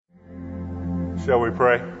Shall we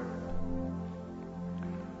pray?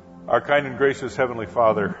 Our kind and gracious Heavenly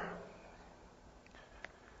Father,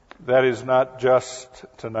 that is not just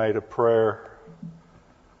tonight a prayer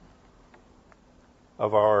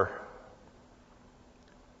of our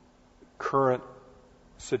current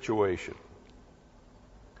situation,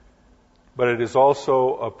 but it is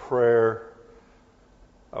also a prayer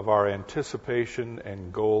of our anticipation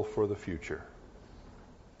and goal for the future.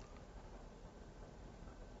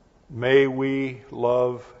 May we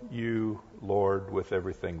love you, Lord, with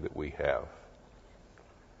everything that we have.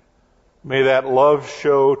 May that love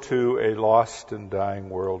show to a lost and dying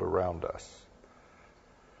world around us.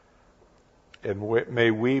 And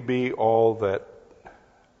may we be all that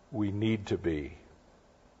we need to be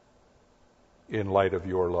in light of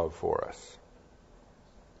your love for us.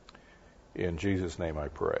 In Jesus' name I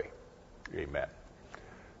pray. Amen.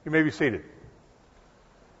 You may be seated.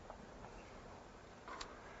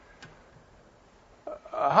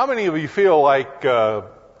 How many of you feel like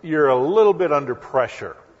you're a little bit under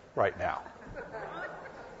pressure right now?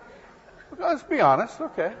 Let's be honest,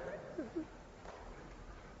 okay.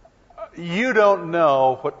 You don't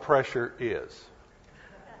know what pressure is.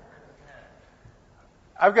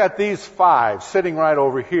 I've got these 5 sitting right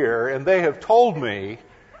over here, and they have told me,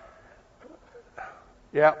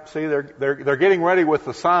 yeah, see, they're getting ready with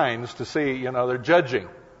the signs to see, they're judging.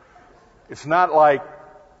 It's not like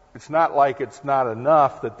it's not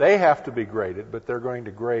enough that they have to be graded, but they're going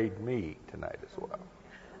to grade me tonight as well.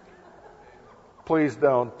 Please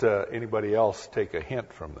don't anybody else take a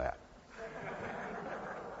hint from that.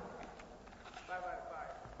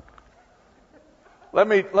 Let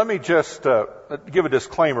me just give a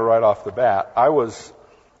disclaimer right off the bat. I was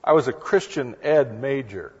a Christian ed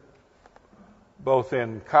major, both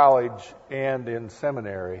in college and in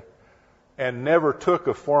seminary, and never took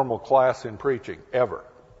a formal class in preaching, ever.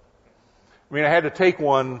 I mean, I had to take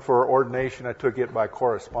one for ordination. I took it by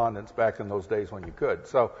correspondence back in those days when you could.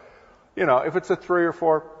 So, if it's a 3 or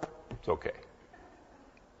 4, it's okay.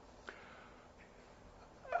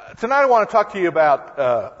 Tonight I want to talk to you about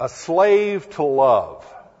a slave to love.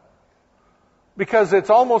 Because it's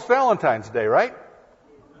almost Valentine's Day, right?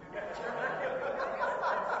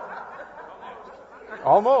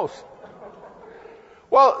 Almost.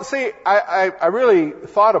 Well, see, I really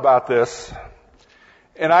thought about this.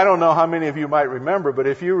 And I don't know how many of you might remember, but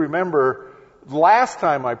if you remember, last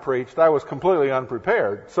time I preached, I was completely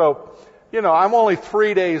unprepared. So, I'm only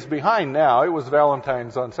 3 days behind now. It was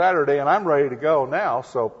Valentine's on Saturday, and I'm ready to go now.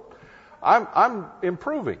 So, I'm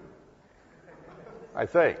improving, I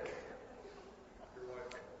think.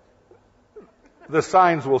 The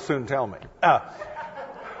signs will soon tell me.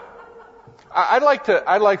 I'd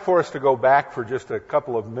like for us to go back for just a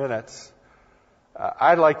couple of minutes.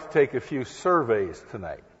 I'd like to take a few surveys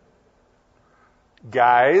tonight.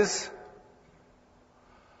 Guys,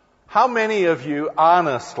 how many of you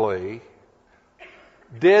honestly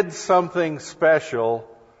did something special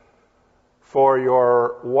for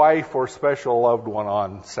your wife or special loved one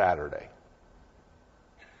on Saturday?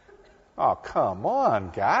 Oh, come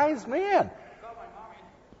on, guys, man.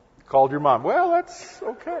 Called your mom. Well, that's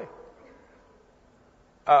okay.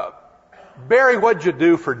 Barry, what'd you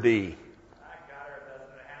do for Dee?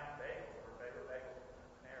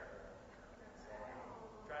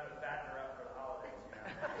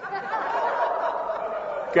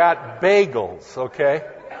 Got bagels, okay?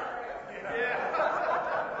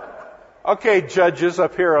 Okay, judges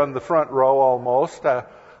up here on the front row almost.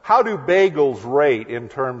 How do bagels rate in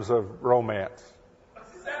terms of romance?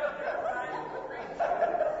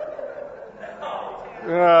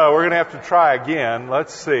 We're going to have to try again.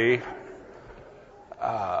 Let's see.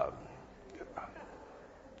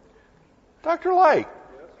 Dr. Light,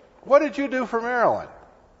 what did you do for Marilyn?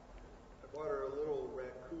 I bought her a little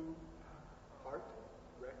raccoon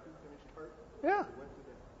finished heart. Yeah. We went to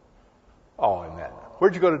dinner. Oh, and that.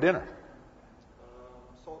 Where'd you go to dinner?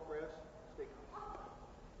 Saltgrass Steakhouse.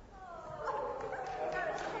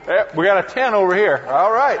 Yeah, we got a 10 over here.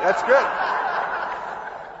 All right, that's good.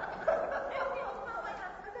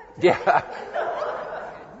 Yeah.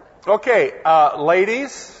 Okay,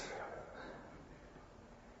 ladies,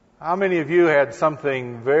 how many of you had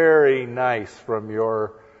something very nice from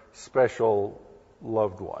your special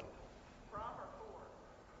loved one?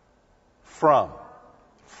 From.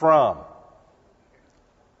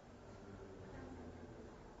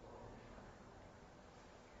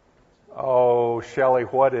 Oh, Shelley,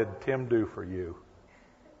 what did Tim do for you?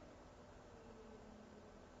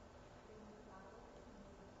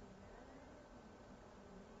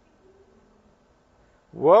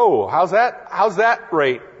 Whoa, how's that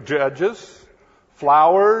rate, judges?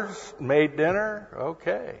 Flowers, made dinner,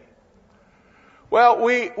 okay. Well,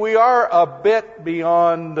 we are a bit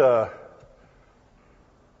beyond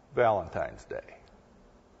Valentine's Day,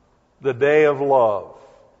 the day of love,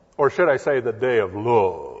 or should I say the day of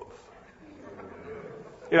love.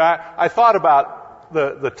 You know, I thought about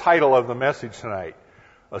the title of the message tonight,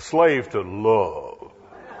 A Slave to Love.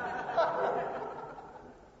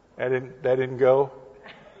 That didn't go?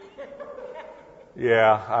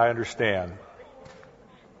 Yeah, I understand.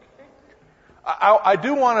 I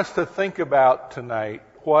do want us to think about tonight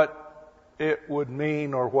what it would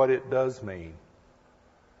mean or what it does mean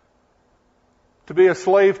to be a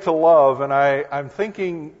slave to love. And I'm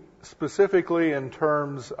thinking specifically in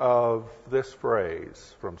terms of this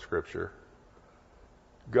phrase from Scripture: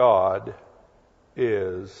 God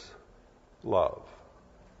is love.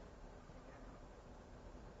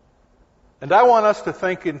 And I want us to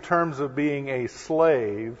think in terms of being a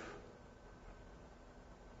slave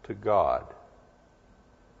to God.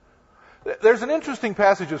 There's an interesting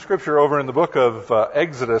passage of Scripture over in the book of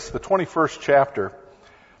Exodus, the 21st chapter.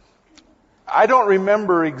 I don't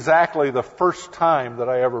remember exactly the first time that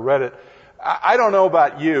I ever read it. I don't know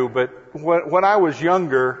about you, but when I was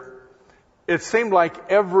younger, it seemed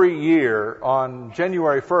like every year on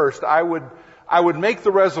January 1st, I would make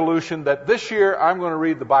the resolution that this year I'm going to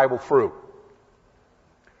read the Bible through.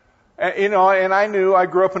 And I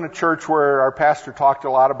grew up in a church where our pastor talked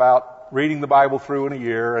a lot about reading the Bible through in a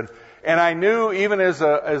year, and I knew even as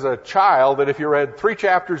a child that if you read 3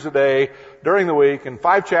 chapters a day during the week and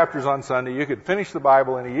 5 chapters on Sunday, you could finish the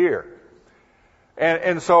Bible in a year.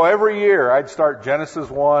 And so every year I'd start Genesis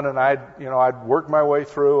 1 and I'd work my way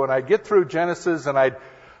through, and I'd get through Genesis and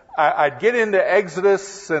I'd get into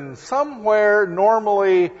Exodus, and somewhere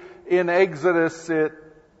normally in Exodus it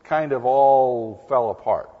kind of all fell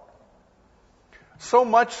apart. So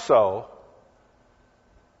much so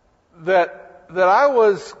that I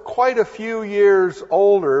was quite a few years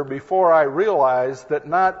older before I realized that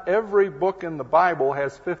not every book in the Bible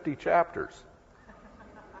has 50 chapters.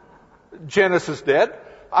 Genesis did.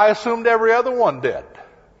 I assumed every other one did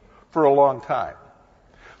for a long time.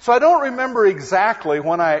 So I don't remember exactly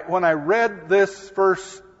when I read this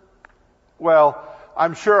verse. Well,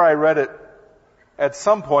 I'm sure I read it at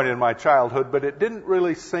some point in my childhood, but it didn't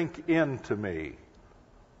really sink into me.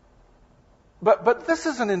 But this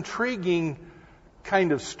is an intriguing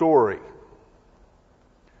kind of story.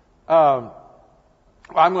 I'm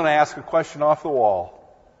going to ask a question off the wall.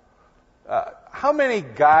 How many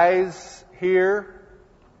guys here,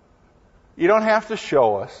 you don't have to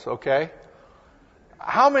show us, okay?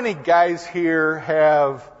 How many guys here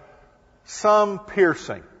have some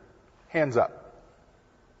piercing? Hands up.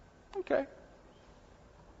 Okay.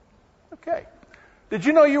 Did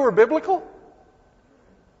you know you were biblical?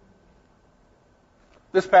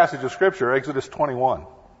 This passage of Scripture, Exodus 21.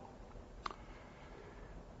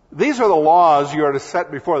 These are the laws you are to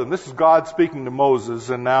set before them. This is God speaking to Moses,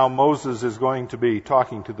 and now Moses is going to be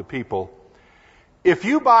talking to the people. If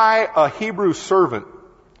you buy a Hebrew servant,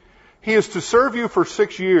 he is to serve you for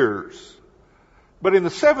 6 years. But in the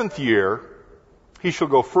 7th year, he shall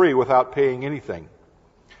go free without paying anything.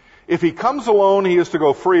 If he comes alone, he is to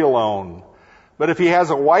go free alone. But if he has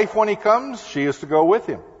a wife when he comes, she is to go with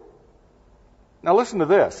him. Now listen to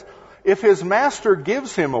this. If his master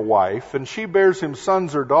gives him a wife, and she bears him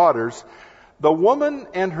sons or daughters, the woman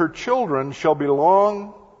and her children shall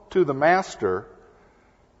belong to the master,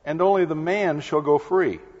 and only the man shall go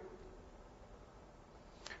free.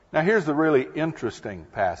 Now here's the really interesting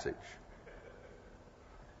passage.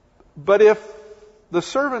 But if the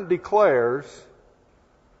servant declares,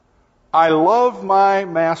 I love my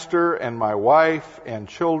master and my wife and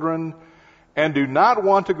children, and do not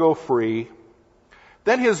want to go free,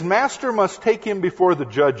 then his master must take him before the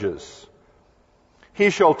judges. He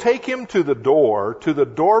shall take him to the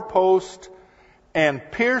doorpost, and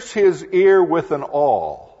pierce his ear with an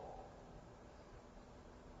awl.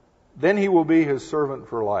 Then he will be his servant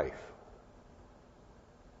for life.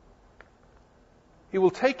 He will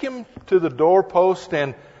take him to the doorpost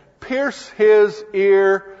and pierce his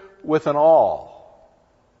ear with an awl.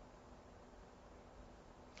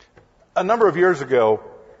 A number of years ago,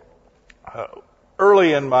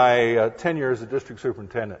 early in my tenure as a district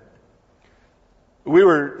superintendent, we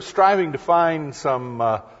were striving to find some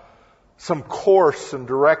course and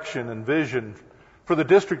direction and vision for the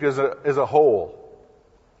district as a whole.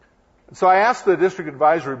 So I asked the district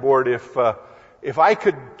advisory board if I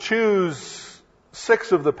could choose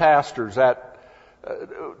 6 of the pastors to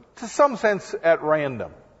some sense at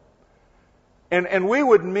random, and we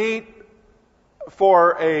would meet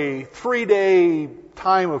for a 3-day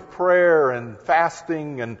time of prayer and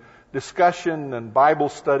fasting and discussion and Bible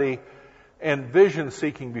study and vision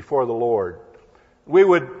seeking before the Lord. We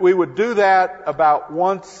would do that about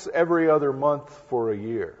once every other month for a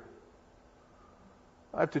year.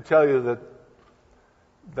 I have to tell you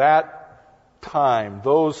that time,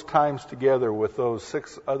 those times together with those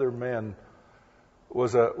 6 other men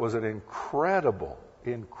was an incredible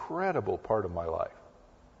part of my life.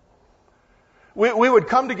 We would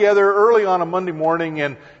come together early on a Monday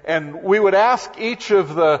morning and we would ask each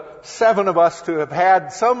of the 7 of us to have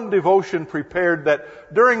had some devotion prepared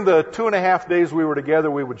that during the 2.5 days we were together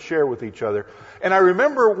we would share with each other. And I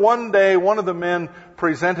remember one day one of the men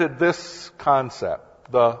presented this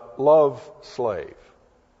concept, the love slave.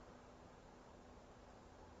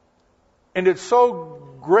 And it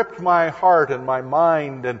so gripped my heart and my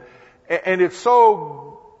mind and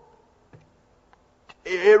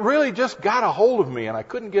it really just got a hold of me and I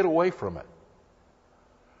couldn't get away from it.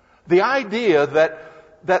 The idea that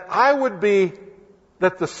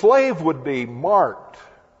the slave would be marked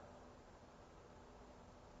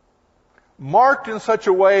in such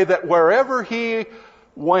a way that wherever he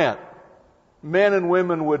went, men and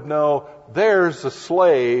women would know there's a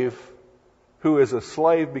slave who is a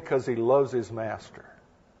slave because he loves his master.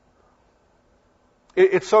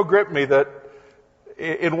 It so gripped me that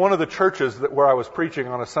in one of the churches where I was preaching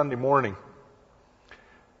on a Sunday morning,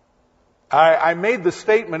 I made the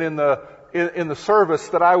statement in the service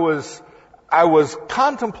that I was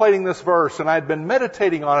contemplating this verse and I'd been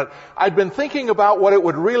meditating on it. I'd been thinking about what it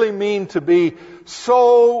would really mean to be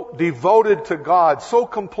so devoted to God, so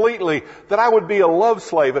completely that I would be a love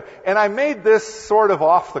slave. And I made this sort of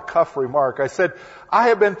off-the-cuff remark. I said, I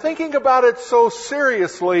have been thinking about it so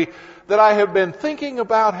seriously that I have been thinking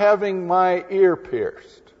about having my ear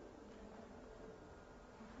pierced.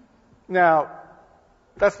 Now,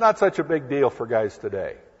 that's not such a big deal for guys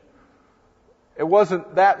today. It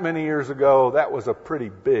wasn't that many years ago, that was a pretty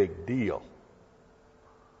big deal.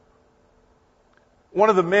 One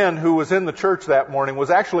of the men who was in the church that morning was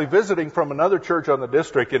actually visiting from another church on the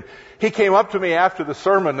district, and he came up to me after the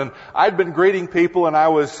sermon, and I'd been greeting people and I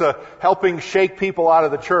was helping shake people out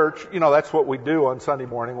of the church. You know, that's what we do on Sunday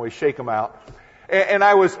morning, we shake them out. And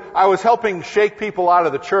I was helping shake people out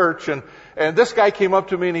of the church, and this guy came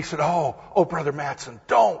up to me and he said, Oh, Brother Matson,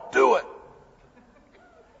 don't do it.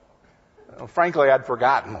 Frankly, I'd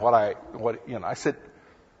forgotten I said,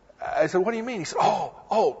 what do you mean? He said,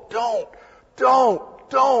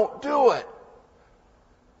 don't do it.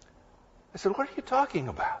 I said, what are you talking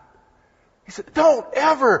about? He said, don't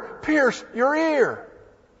ever pierce your ear.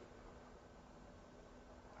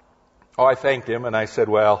 I thanked him and I said,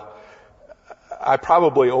 well, I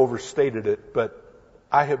probably overstated it, but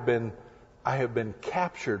I have been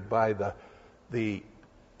captured by the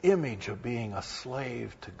image of being a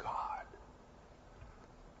slave to God.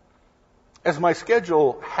 As my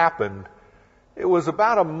schedule happened, it was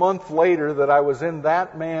about a month later that I was in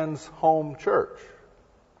that man's home church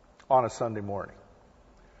on a Sunday morning.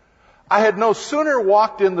 I had no sooner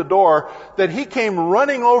walked in the door that he came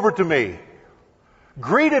running over to me,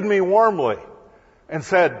 greeted me warmly, and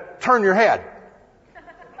said, "Turn your head."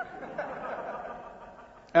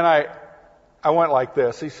 And I went like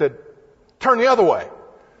this. He said, "Turn the other way."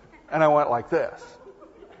 And I went like this.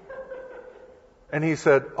 And he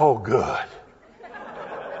said, "Oh, good."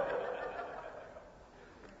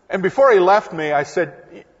 And before he left me, I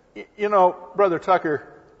said, you know, Brother Tucker,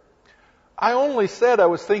 I only said I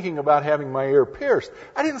was thinking about having my ear pierced.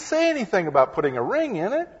 I didn't say anything about putting a ring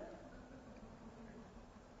in it.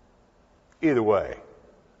 Either way,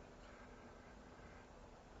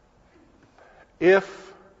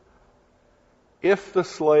 if the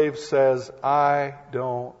slave says, I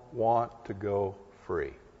don't want to go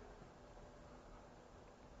free,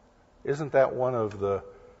 isn't that one of the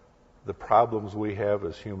problems we have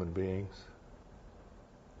as human beings?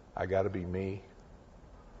 I got to be me.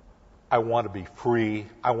 I want to be free.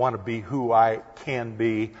 I want to be who I can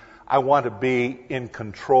be. I want to be in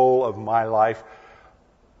control of my life.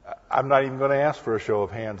 I'm not even going to ask for a show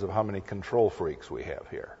of hands of how many control freaks we have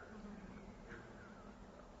here.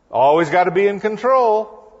 Always got to be in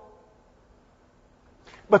control.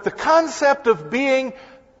 But the concept of being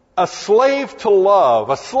a slave to love,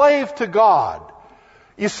 a slave to God,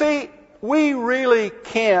 you see, we really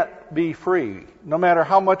can't be free, no matter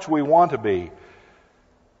how much we want to be.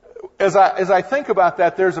 As I think about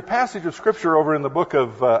that, there's a passage of Scripture over in the book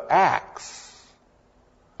of the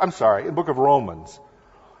book of Romans.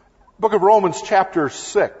 Book of Romans chapter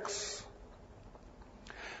 6,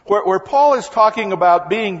 where Paul is talking about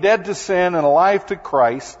being dead to sin and alive to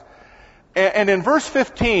Christ. And in verse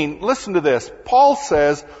 15, listen to this. Paul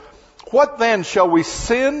says, "What then? Shall we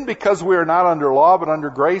sin because we are not under law but under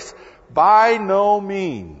grace? By no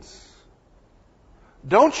means.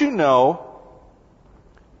 Don't you know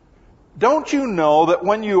that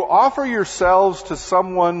when you offer yourselves to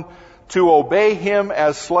someone to obey him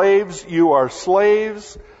as slaves, you are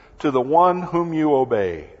slaves to the one whom you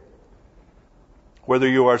obey? Whether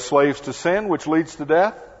you are slaves to sin, which leads to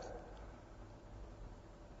death,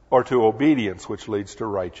 or to obedience, which leads to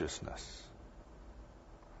righteousness.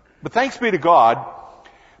 But thanks be to God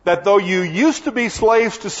that though you used to be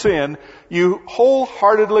slaves to sin, you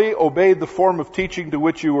wholeheartedly obeyed the form of teaching to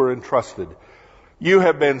which you were entrusted. You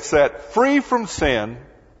have been set free from sin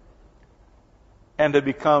and have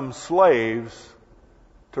become slaves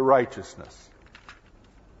to righteousness."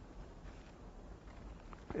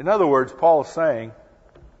 In other words, Paul is saying,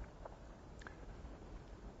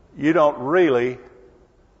 you don't really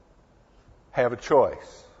have a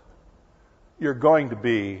choice. You're going to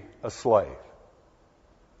be a slave.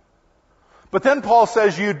 But then Paul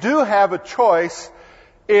says you do have a choice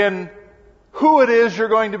in who it is you're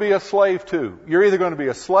going to be a slave to. You're either going to be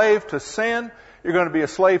a slave to sin, you're going to be a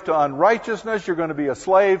slave to unrighteousness, you're going to be a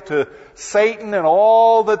slave to Satan and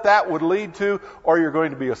all that would lead to, or you're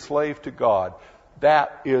going to be a slave to God.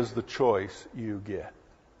 That is the choice you get.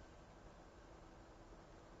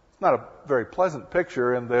 It's not a very pleasant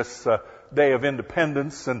picture in this day of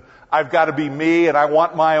independence, and I've got to be me, and I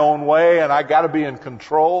want my own way, and I got to be in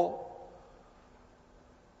control.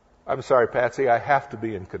 I'm sorry, Patsy, I have to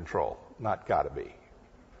be in control, not got to be.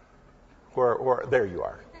 There you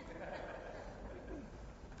are.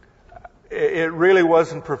 It really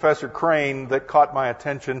wasn't Professor Crane that caught my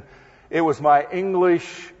attention. It was my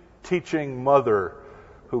English teaching mother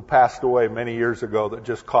who passed away many years ago that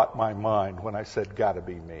just caught my mind when I said, "Gotta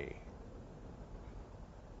be me."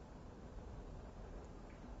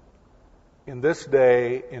 In this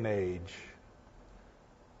day and age,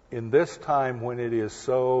 in this time when it is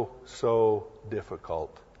so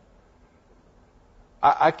difficult,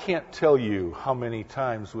 I can't tell you how many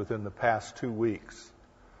times within the past 2 weeks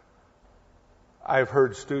I've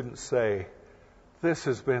heard students say, "This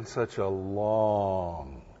has been such a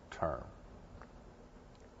long term."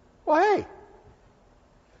 Well, hey,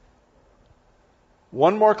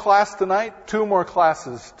 one more class tonight, 2 more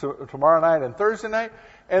classes tomorrow night and Thursday night,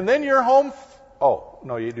 and then you're home. Oh,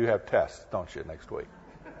 no, you do have tests, don't you, next week?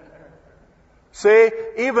 See,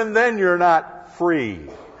 even then you're not free.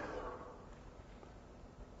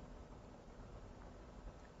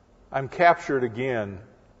 I'm captured again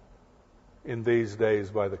in these days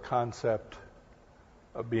by the concept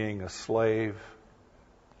of being a slave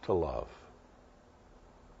to love.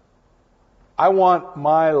 I want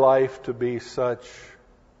my life to be such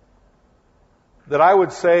that I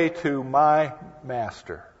would say to my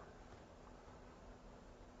master,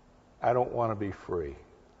 I don't want to be free.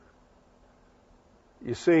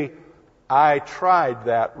 You see, I tried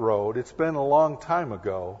that road. It's been a long time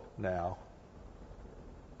ago now,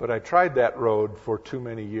 but I tried that road for too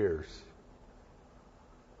many years.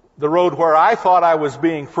 The road where I thought I was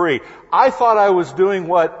being free. I thought I was doing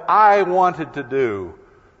what I wanted to do.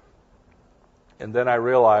 And then I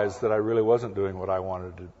realized that I really wasn't doing what I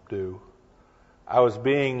wanted to do. I was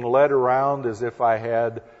being led around as if I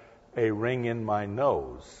had a ring in my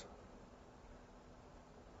nose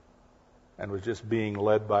and was just being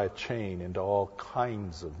led by a chain into all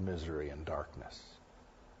kinds of misery and darkness.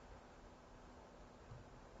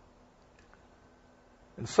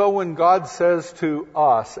 And so when God says to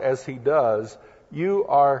us, as He does, you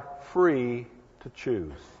are free to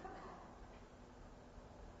choose.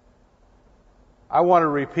 I want to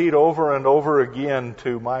repeat over and over again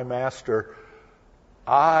to my master,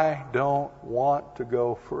 I don't want to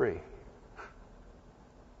go free.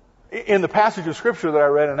 In the passage of Scripture that I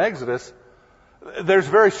read in Exodus, there's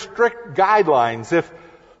very strict guidelines.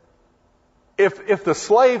 If the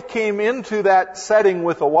slave came into that setting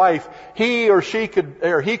with a wife, he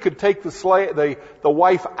could take the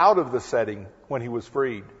wife out of the setting when he was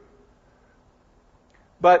freed.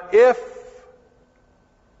 But if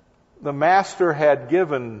the master had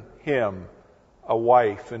given him a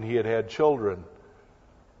wife and he had had children,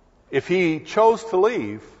 if he chose to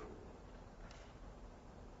leave,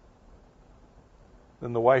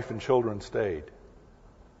 then the wife and children stayed.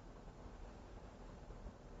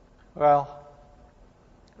 Well,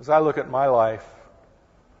 as I look at my life,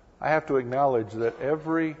 I have to acknowledge that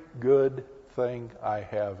every good thing I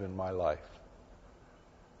have in my life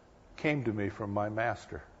came to me from my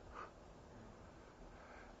master.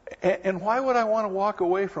 And why would I want to walk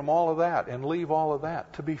away from all of that and leave all of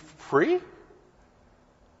that? To be free?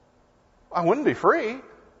 I wouldn't be free.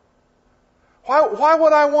 Why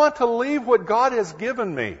would I want to leave what God has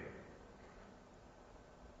given me?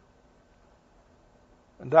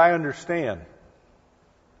 And I understand.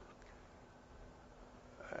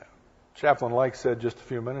 Chaplain Lake said just a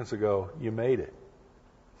few minutes ago, you made it.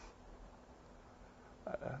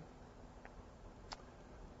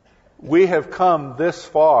 We have come this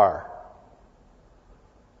far.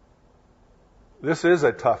 This is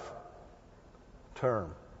a tough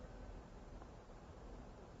term.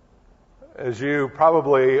 As you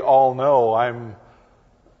probably all know, I'm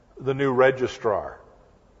the new registrar.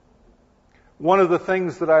 One of the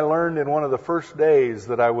things that I learned in one of the first days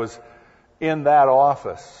that I was in that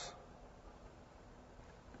office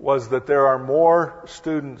was that there are more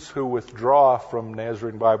students who withdraw from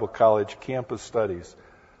Nazarene Bible College campus studies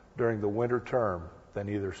during the winter term than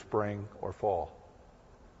either spring or fall.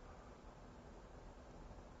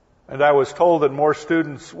 And I was told that more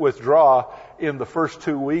students withdraw in the first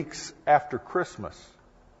 2 weeks after Christmas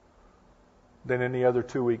than any other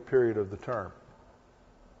 2-week period of the term.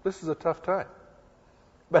 This is a tough time.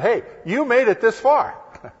 But hey, you made it this far.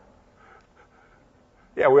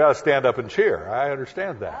 Yeah, we ought to stand up and cheer. I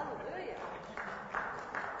understand that.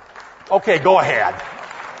 Okay, go ahead.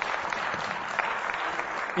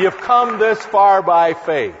 You've come this far by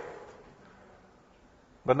faith.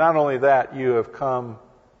 But not only that, you have come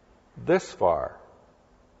this far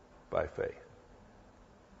by faith.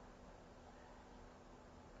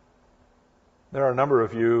 There are a number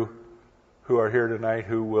of you who are here tonight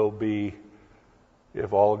who will be,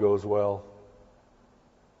 if all goes well,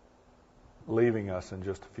 leaving us in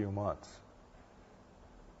just a few months.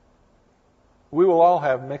 We will all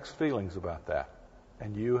have mixed feelings about that.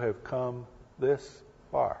 And you have come this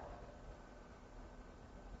far.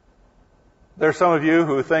 There are some of you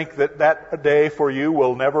who think that that day for you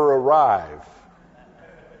will never arrive.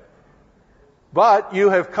 But you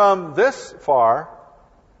have come this far,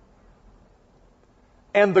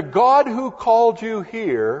 and the God who called you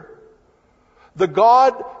here, the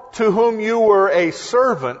God to whom you were a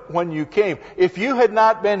servant when you came, if you had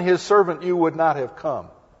not been His servant, you would not have come.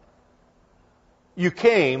 You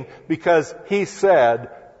came because He said,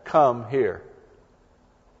 come here.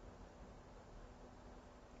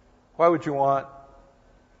 Why would you want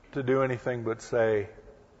to do anything but say,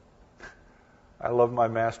 I love my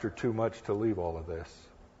master too much to leave all of this?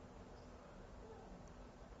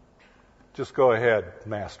 Just go ahead,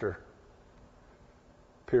 master.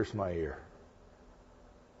 Pierce my ear.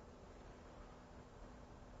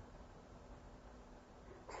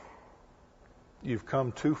 You've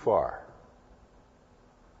come too far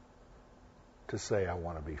to say, I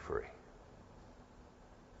want to be free.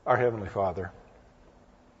 Our Heavenly Father,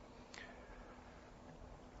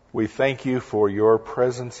 we thank you for your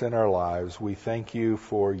presence in our lives. We thank you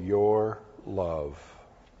for your love.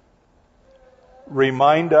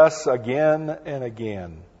 Remind us again and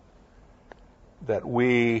again that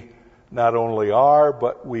we not only are,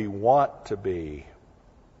 but we want to be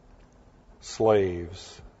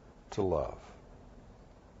slaves to love.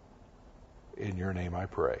 In your name I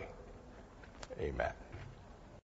pray. Amen.